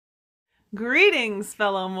Greetings,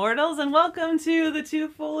 fellow mortals, and welcome to the Two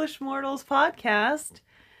Foolish Mortals podcast.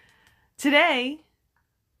 Today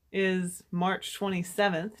is March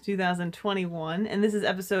 27th, 2021, and this is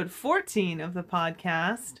episode 14 of the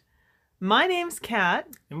podcast. My name's Kat.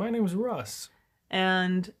 And my name's Russ.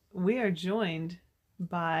 And we are joined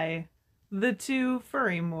by the two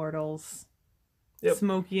furry mortals,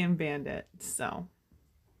 Smokey and Bandit. So,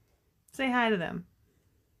 say hi to them.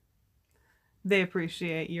 They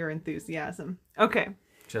appreciate your enthusiasm. Okay.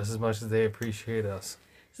 Just as much as they appreciate us.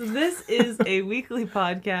 So this is a weekly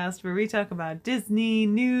podcast where we talk about Disney,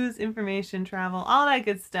 news, information, travel, all that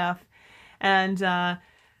good stuff. And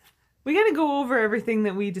we got to go over everything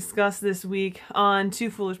that we discussed this week on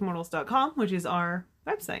twofoolishmortals.com, which is our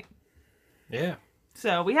website. Yeah.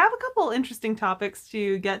 So we have a couple interesting topics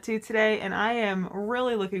to get to today, and I am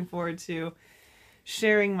really looking forward to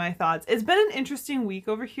sharing my thoughts. It's been an interesting week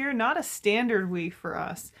over here, not a standard week for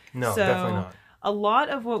us. No, definitely not. A lot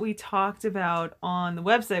of what we talked about on the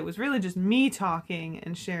website was really just me talking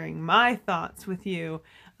and sharing my thoughts with you,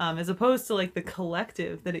 as opposed to like the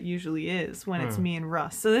collective that it usually is when it's me and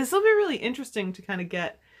Russ. So this will be really interesting to kind of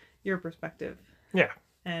get your perspective. Yeah.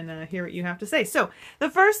 And hear what you have to say. So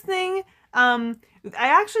the first thing, I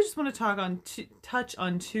actually just want to touch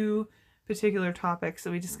on two particular topics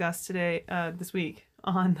that we discussed today, this week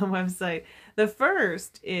on the website. The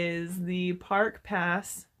first is the Park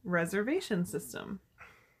Pass reservation system.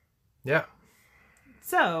 Yeah.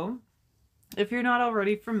 So, if you're not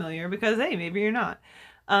already familiar, because hey, maybe you're not.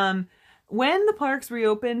 When the parks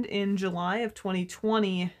reopened in July of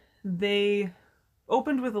 2020, they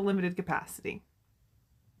opened with a limited capacity.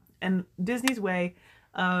 And Disney's way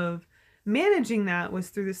of managing that was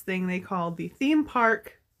through this thing they called the Theme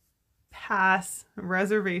Park Pass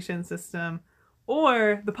reservation system,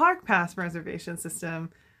 or the Park Pass reservation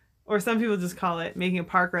system, or some people just call it making a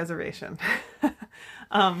park reservation.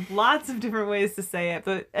 Lots of different ways to say it,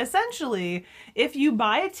 but essentially, if you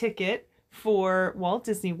buy a ticket for Walt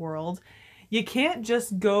Disney World, you can't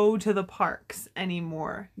just go to the parks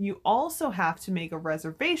anymore. You also have to make a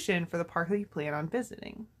reservation for the park that you plan on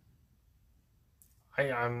visiting.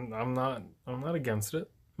 I'm not against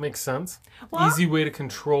it. Makes sense. Well, easy way to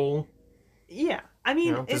control. Yeah, I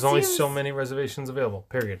mean, there's only so many reservations available.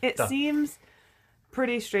 Period. It seems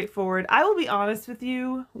pretty straightforward. I will be honest with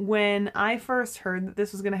you. When I first heard that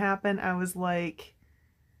this was going to happen, I was like,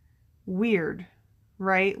 weird,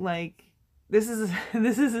 right? Like, this is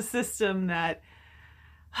a system that,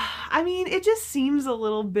 I mean, it just seems a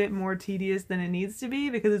little bit more tedious than it needs to be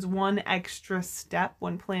because it's one extra step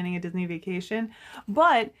when planning a Disney vacation.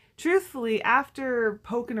 But truthfully, after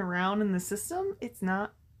poking around in the system, it's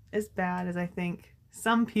not as bad as I think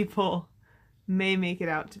some people may make it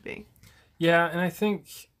out to be. Yeah, and I think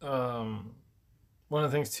one of the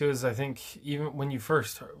things too is I think even when we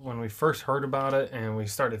first heard about it and we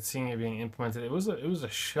started seeing it being implemented, it was a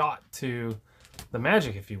shot to the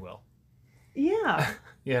magic, if you will. Yeah.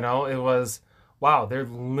 It was, wow, they're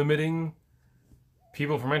limiting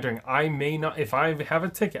people from entering. I may not, if I have a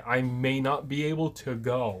ticket, I may not be able to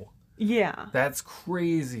go. Yeah. That's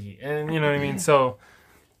crazy. And you know what I mean? So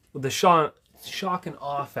the shock and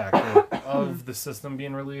awe factor of the system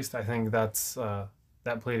being released, I think that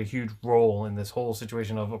played a huge role in this whole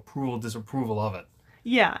situation of approval, disapproval of it.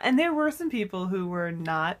 Yeah, and there were some people who were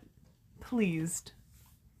not pleased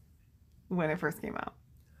when it first came out.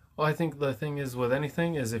 Well, I think the thing is with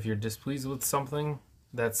anything is if you're displeased with something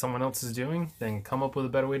that someone else is doing, then come up with a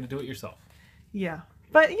better way to do it yourself. Yeah.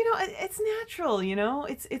 But, it's natural,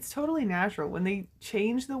 It's totally natural. When they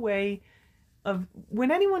change the way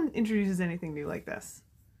when anyone introduces anything new like this,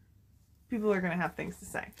 people are going to have things to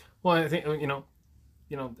say. Well, I think,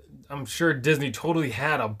 I'm sure Disney totally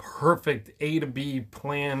had a perfect A to B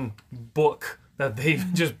plan book that they've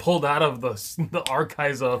just pulled out of the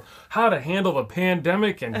archives of how to handle the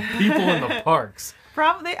pandemic and people in the parks.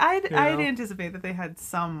 Probably, I'd anticipate that they had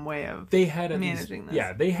some way of managing this.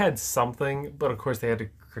 Yeah, they had something, but of course they had to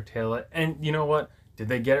curtail it. And you know what? Did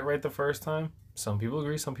they get it right the first time? Some people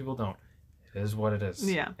agree, some people don't. It is what it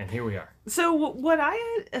is. Yeah. And here we are. So what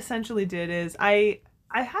I essentially did is I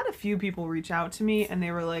had a few people reach out to me and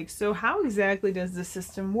they were like, so how exactly does the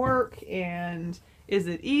system work? And is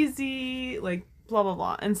it easy? Like, blah, blah,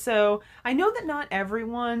 blah. And so I know that not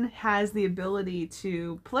everyone has the ability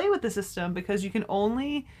to play with the system because you can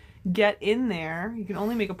only get in there, you can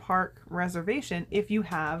only make a park reservation if you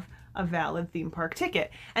have a valid theme park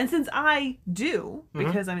ticket. And since I do,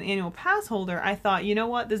 because I'm an annual pass holder, I thought, you know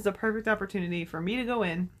what, this is a perfect opportunity for me to go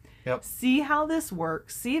in, see how this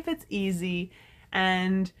works, see if it's easy,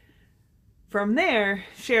 and from there,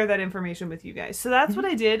 share that information with you guys. So that's what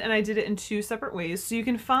I did, and I did it in 2 separate ways. So you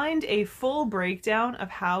can find a full breakdown of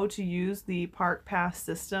how to use the Park Pass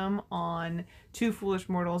system on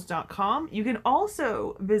twofoolishmortals.com. You can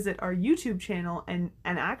also visit our YouTube channel and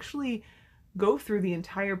actually go through the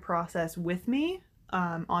entire process with me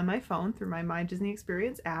on my phone through my Disney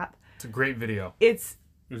Experience app. It's a great video. It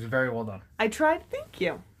was very well done. I tried. Thank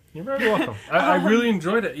you. You're very welcome. I really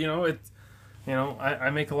enjoyed it. I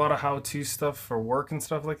make a lot of how-to stuff for work and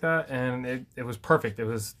stuff like that, and it was perfect. It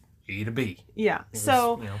was A to B. Yeah.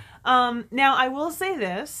 Now I will say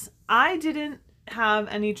this. I didn't have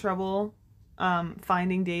any trouble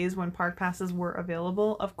finding days when park passes were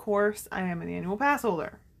available. Of course, I am an annual pass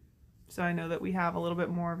holder, so I know that we have a little bit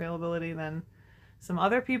more availability than some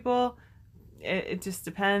other people. It just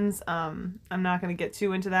depends. I'm not going to get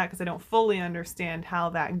too into that because I don't fully understand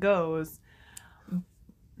how that goes.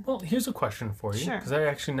 Well, here's a question for you. Sure.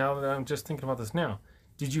 Because now that I'm just thinking about this now,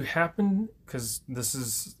 did you happen, because this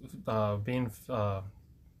is being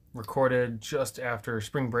recorded just after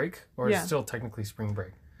spring break, or is it still technically spring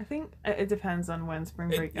break? I think it depends on when spring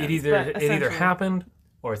break ends. It either happened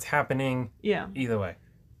or it's happening. Yeah. Either way.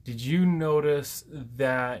 Did you notice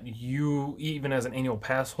that you, even as an annual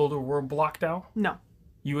pass holder, were blocked out? No.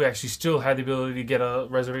 You actually still had the ability to get a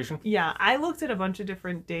reservation? Yeah, I looked at a bunch of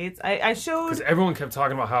different dates. I showed... Because everyone kept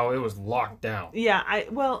talking about how it was locked down. Yeah,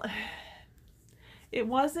 it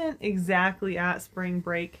wasn't exactly at spring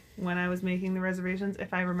break when I was making the reservations,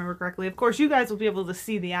 if I remember correctly. Of course, you guys will be able to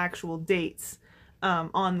see the actual dates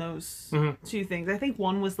on those 2 things. I think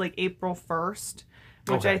one was like April 1st,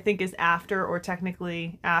 which I think is after, or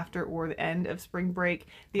technically after or the end of spring break.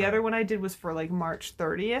 The other one I did was for like March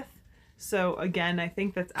 30th. So again, I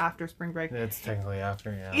think that's after spring break. It's technically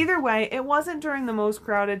after, yeah. Either way, it wasn't during the most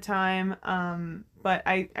crowded time, but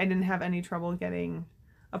I didn't have any trouble getting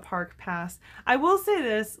a park pass. I will say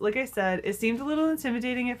this, like I said, it seemed a little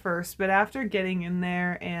intimidating at first, but after getting in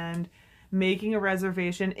there and making a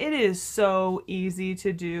reservation, it is so easy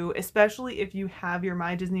to do, especially if you have your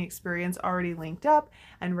My Disney Experience already linked up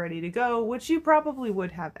and ready to go, which you probably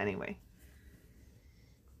would have anyway.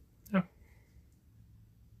 Yeah.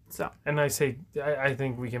 So. And I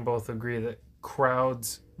think we can both agree that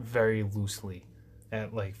crowds very loosely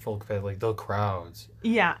at like Folk Fest, like the crowds.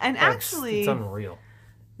 Yeah, and actually... It's unreal.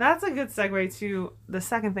 That's a good segue to the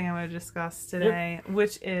second thing I want to discuss today,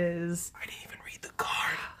 which is... I didn't even read the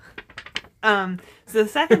card. So the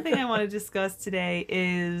second thing I want to discuss today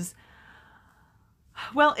is,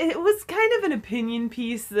 well, it was kind of an opinion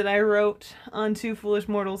piece that I wrote on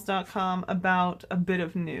twofoolishmortals.com about a bit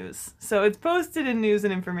of news. So it's posted in news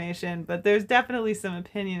and information, but there's definitely some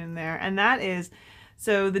opinion in there. And that is,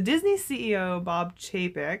 so the Disney CEO, Bob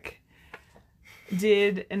Chapek,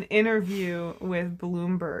 did an interview with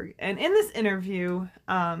Bloomberg. And in this interview,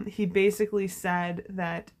 he basically said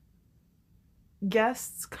that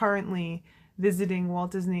guests currently visiting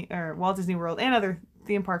Walt Disney World and other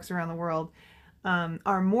theme parks around the world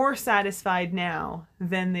are more satisfied now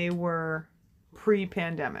than they were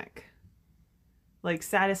pre-pandemic. Like,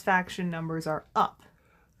 satisfaction numbers are up.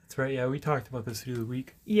 That's right. Yeah, we talked about this through the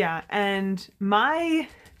week. Yeah, and my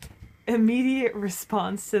immediate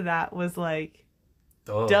response to that was like,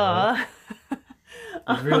 duh.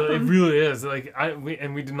 It really is. Like,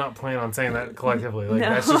 we did not plan on saying that collectively. Like,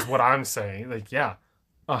 that's just what I'm saying. Like, yeah.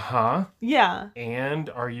 Uh-huh. Yeah. And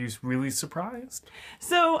are you really surprised?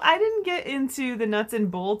 So I didn't get into the nuts and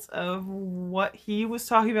bolts of what he was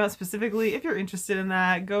talking about specifically. If you're interested in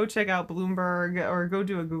that, go check out Bloomberg or go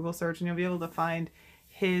do a Google search and you'll be able to find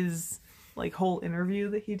his like whole interview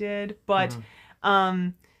that he did. But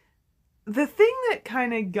the thing that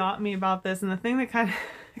kind of got me about this, and the thing that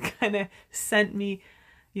kind of sent me,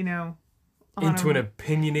 you know, into an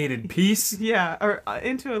opinionated piece, yeah, or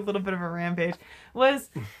into a little bit of a rampage, was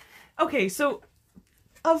okay. So,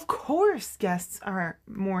 of course, guests are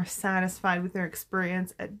more satisfied with their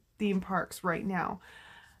experience at theme parks right now.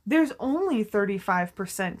 There's only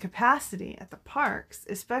 35% capacity at the parks,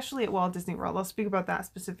 especially at Walt Disney World. I'll speak about that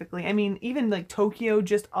specifically. I mean, even like Tokyo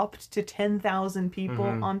just upped to 10,000 people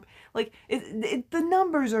on, like, the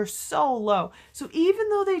numbers are so low. So even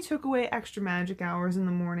though they took away extra magic hours in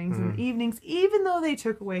the mornings and the evenings, even though they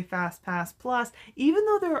took away Fast Pass Plus, even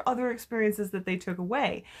though there are other experiences that they took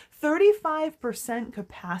away, 35%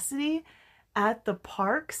 capacity at the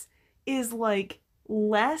parks is like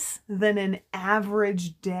less than an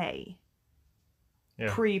average day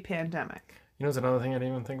pre-pandemic. You know, what's another thing I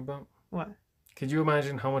didn't even think about? What? Could you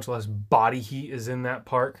imagine how much less body heat is in that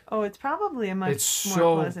park? Oh, it's probably a much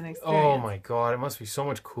more pleasant experience. Oh my god, it must be so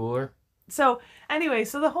much cooler. So anyway,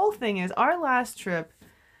 so the whole thing is, our last trip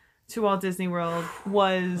to Walt Disney World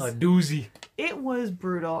was A doozy. it was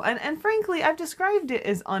brutal. And frankly, I've described it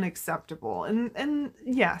as unacceptable. And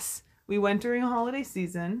yes, we went during a holiday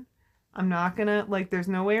season. I'm not gonna, like, there's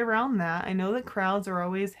no way around that. I know that crowds are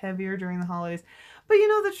always heavier during the holidays. But you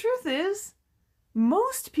know, the truth is,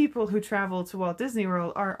 most people who travel to Walt Disney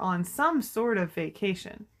World are on some sort of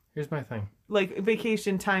vacation. Here's my thing. Like,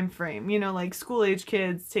 vacation time frame. You know, like school-age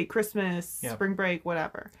kids take Christmas, spring break,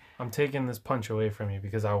 whatever. I'm taking this punch away from you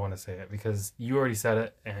because I want to say it. Because you already said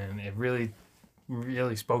it, and it really,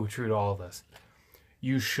 really spoke true to all of this.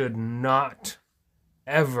 You should not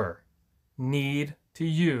ever need to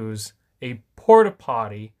use a porta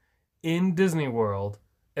potty in Disney World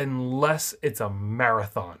unless it's a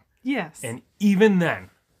marathon. Yes. And even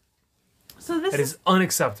then, so this is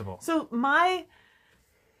unacceptable. So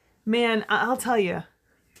man, I'll tell you,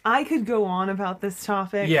 I could go on about this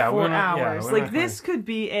topic for hours. This could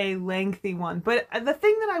be a lengthy one. But the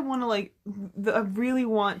thing that I want to I really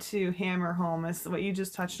want to hammer home is what you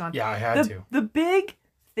just touched on. Yeah, I had to. The big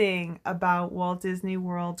thing about Walt Disney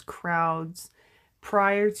World's crowds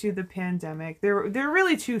prior to the pandemic, there are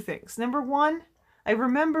really two things. Number one, I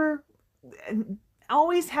remember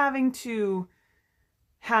always having to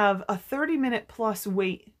have a 30-minute plus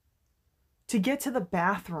wait to get to the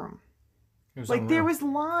bathroom. Like, there was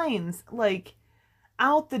lines, like,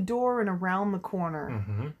 out the door and around the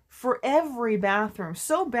corner for every bathroom.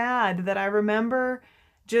 So bad that I remember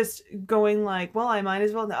just going like, well, I might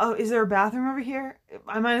as well, oh, is there a bathroom over here?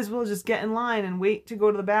 I might as well just get in line and wait to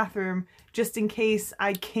go to the bathroom just in case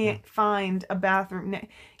I can't find a bathroom.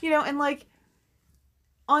 You know, and like,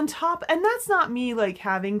 on top, and that's not me like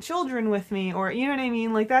having children with me, or, you know what I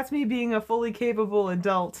mean? Like, that's me being a fully capable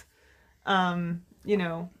adult, you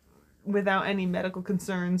know, without any medical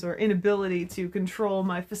concerns or inability to control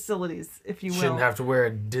my facilities, if you will. Shouldn't have to wear a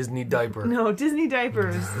Disney diaper. No, Disney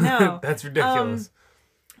diapers. No. That's ridiculous.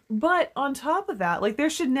 But on top of that, like, there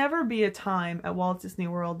should never be a time at Walt Disney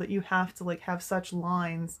World that you have to like have such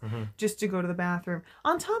lines just to go to the bathroom.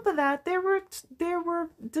 On top of that, there were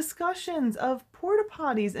discussions of porta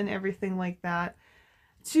potties and everything like that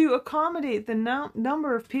to accommodate the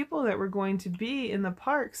number of people that were going to be in the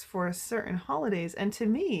parks for certain holidays. And to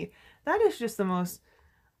me, that is just the most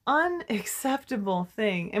unacceptable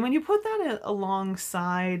thing. And when you put that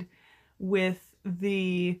alongside with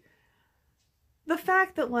the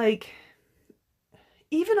fact that, like,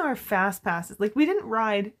 even our fast passes, like, we didn't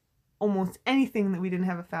ride almost anything that we didn't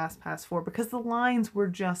have a fast pass for because the lines were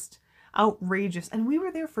just outrageous. And we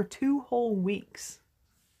were there for 2 whole weeks.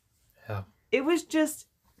 Yeah. It was just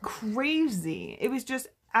crazy. It was just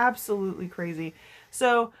absolutely crazy.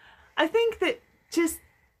 So I think that just,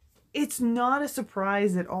 it's not a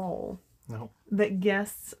surprise at all. No. That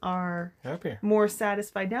guests are happier, more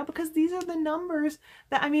satisfied now, because these are the numbers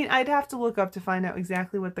that, I mean, I'd have to look up to find out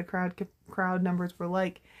exactly what the crowd numbers were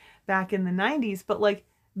like back in the 90s, but like,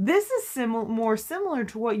 this is more similar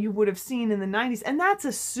to what you would have seen in the 90s, and that's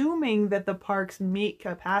assuming that the parks meet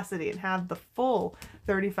capacity and have the full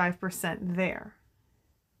 35% there.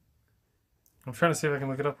 I'm trying to see if I can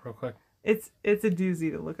look it up real quick. It's a doozy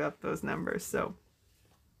to look up those numbers, so.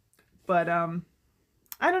 But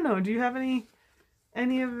I don't know. Do you have any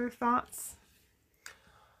other thoughts?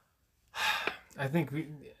 I think we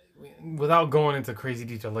without going into crazy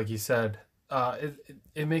detail, like you said,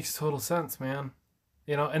 it makes total sense, man.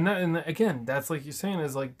 You know, and again, that's like you're saying,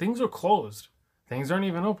 is like, things are closed. Things aren't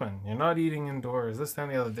even open. You're not eating indoors. This, that,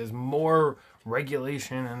 and the other. There's more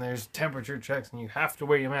regulation, and there's temperature checks, and you have to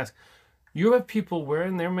wear your mask. You have people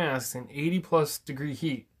wearing their masks in 80+ degree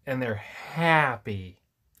heat, and they're happy.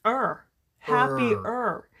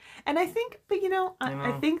 Happier. And I think, but you know,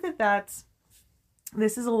 I think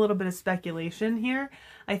this is a little bit of speculation here.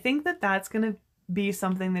 I think that that's going to be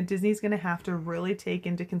something that Disney's going to have to really take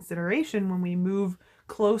into consideration when we move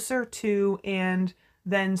closer to and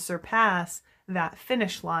then surpass that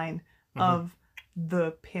finish line of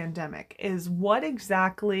the pandemic, is what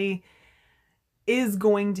exactly is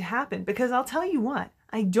going to happen. Because I'll tell you what,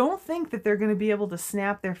 I don't think that they're going to be able to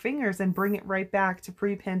snap their fingers and bring it right back to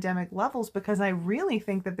pre-pandemic levels, because I really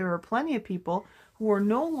think that there are plenty of people who are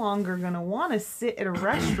no longer going to want to sit at a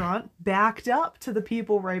restaurant backed up to the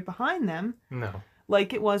people right behind them. No.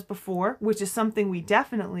 Like it was before, which is something we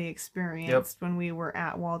definitely experienced when we were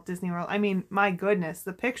at Walt Disney World. I mean, my goodness,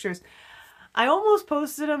 the pictures. I almost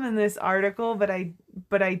posted them in this article, but I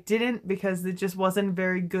didn't, because it just wasn't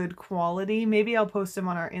very good quality. Maybe I'll post them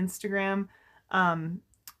on our Instagram.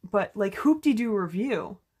 But like Hoop-Dee-Doo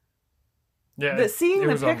Review. Yeah. Seeing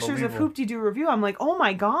the pictures of Hoop-Dee-Doo Review, I'm like, oh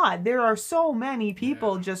my God, there are so many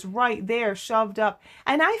people just right there shoved up.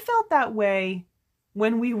 And I felt that way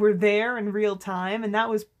when we were there in real time, and that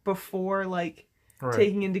was before like Right.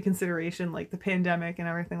 taking into consideration like the pandemic and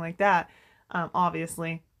everything like that,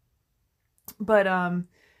 obviously. But and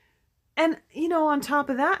you know, on top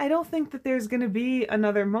of that, I don't think that there's going to be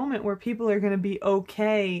another moment where people are going to be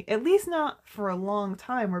okay, at least not for a long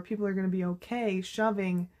time, where people are going to be okay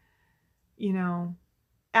shoving, you know,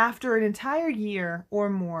 after an entire year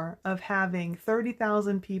or more of having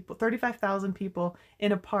 30,000 people, 35,000 people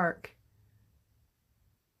in a park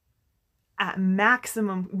at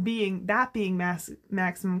maximum being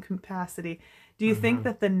maximum capacity. Do you think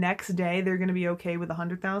that the next day they're going to be okay with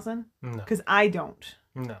 100,000? No. Because I don't.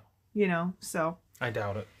 No. You know, so. I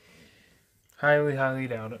doubt it. Highly, highly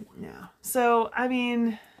doubt it. Yeah. So, I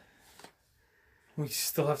mean. We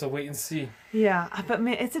still have to wait and see. Yeah, but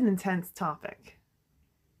man, it's an intense topic.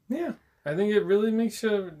 Yeah. I think it really makes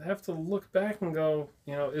you have to look back and go,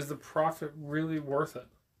 you know, is the profit really worth it?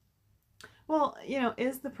 Well, you know,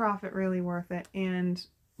 is the profit really worth it? And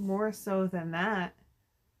more so than that,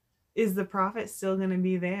 is the profit still going to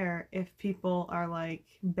be there if people are like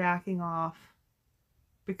backing off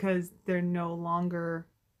because they're no longer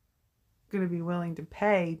going to be willing to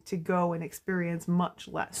pay to go and experience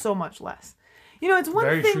so much less? You know, it's one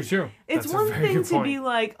very thing. True, too. It's That's one thing to point. be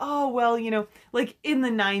like, oh, well, you know, like in the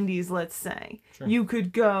 90s, let's say, sure. you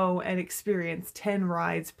could go and experience 10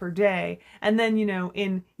 rides per day. And then, you know,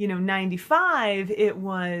 in, 95, it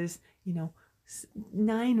was,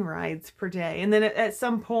 9 rides per day. And then at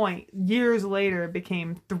some point, years later, it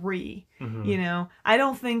became 3. You know, I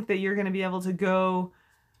don't think that you're going to be able to go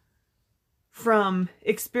from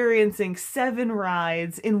experiencing 7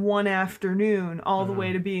 rides in one afternoon all the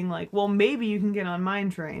way to being like, well, maybe you can get on Mine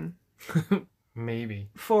Train. Maybe.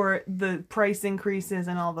 For the price increases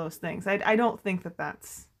and all those things. I don't think that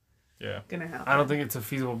that's going to happen. I don't think it's a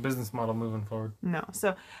feasible business model moving forward. No.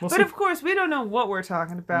 So, we'll but see. Of course, we don't know what we're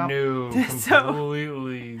talking about. No,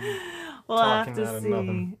 completely we'll have to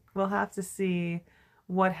see. We'll have to see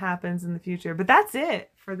what happens in the future. But that's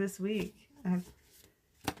it for this week. That's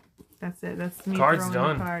it. That's me Card's throwing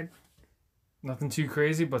done. the card. Nothing too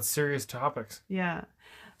crazy, but serious topics. Yeah.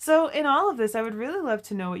 So in all of this, I would really love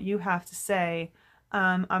to know what you have to say.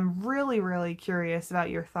 I'm really, really curious about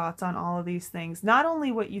your thoughts on all of these things. Not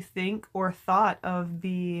only what you think or thought of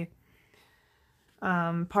the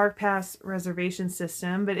Park Pass reservation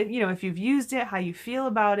system, but if you've used it, how you feel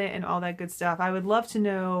about it, and all that good stuff. I would love to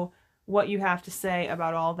know what you have to say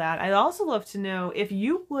about all that. I'd also love to know if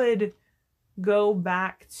you would go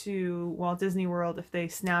back to Walt Disney World if they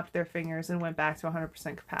snapped their fingers and went back to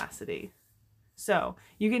 100% capacity. So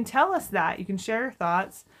you can tell us that. You can share your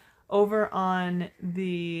thoughts over on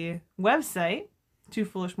the website,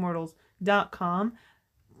 twofoolishmortals.com.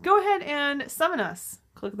 Go ahead and summon us.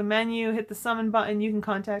 Click the menu, hit the summon button. You can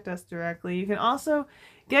contact us directly. You can also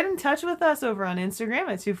get in touch with us over on Instagram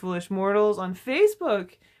at Two Foolish Mortals. On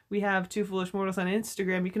Facebook, we have Two Foolish Mortals on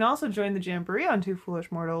Instagram. You can also join the Jamboree on Two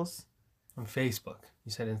Foolish Mortals. On Facebook.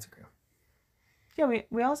 You said Instagram. Yeah,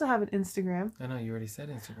 we also have an Instagram. I know, you already said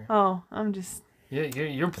Instagram. Oh, I'm just... Yeah,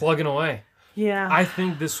 you're plugging away. Yeah. I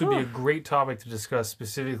think this would be a great topic to discuss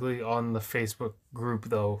specifically on the Facebook group,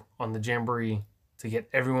 though, on the Jamboree, to get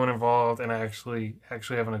everyone involved and actually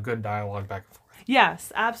having a good dialogue back and forth.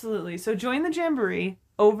 Yes, absolutely. So join the Jamboree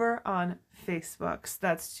over on Facebook. So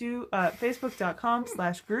that's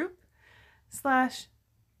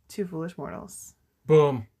facebook.com/group/twofoolishmortals.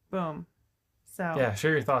 Boom. Boom. So yeah,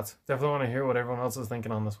 share your thoughts. Definitely want to hear what everyone else is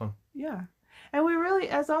thinking on this one. Yeah. And we really,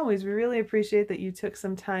 as always, we really appreciate that you took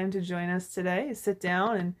some time to join us today. Sit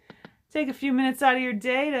down and take a few minutes out of your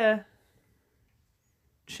day to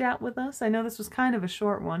chat with us. I know this was kind of a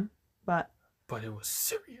short one, but it was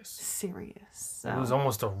serious. So. It was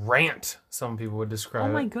almost a rant, some people would describe it.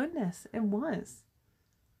 Oh my goodness, it was.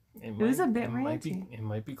 It was a bit ranty. It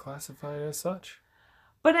might be classified as such.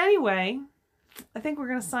 But anyway, I think we're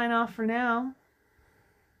going to sign off for now.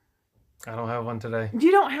 I don't have one today.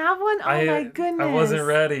 You don't have one? Oh my goodness. I wasn't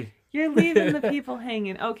ready. You're leaving the people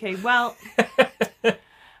hanging. Okay, well,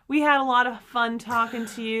 we had a lot of fun talking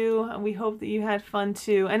to you, and we hope that you had fun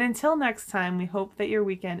too. And until next time, we hope that your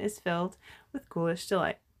weekend is filled with ghoulish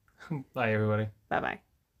delight. Bye, everybody. Bye-bye.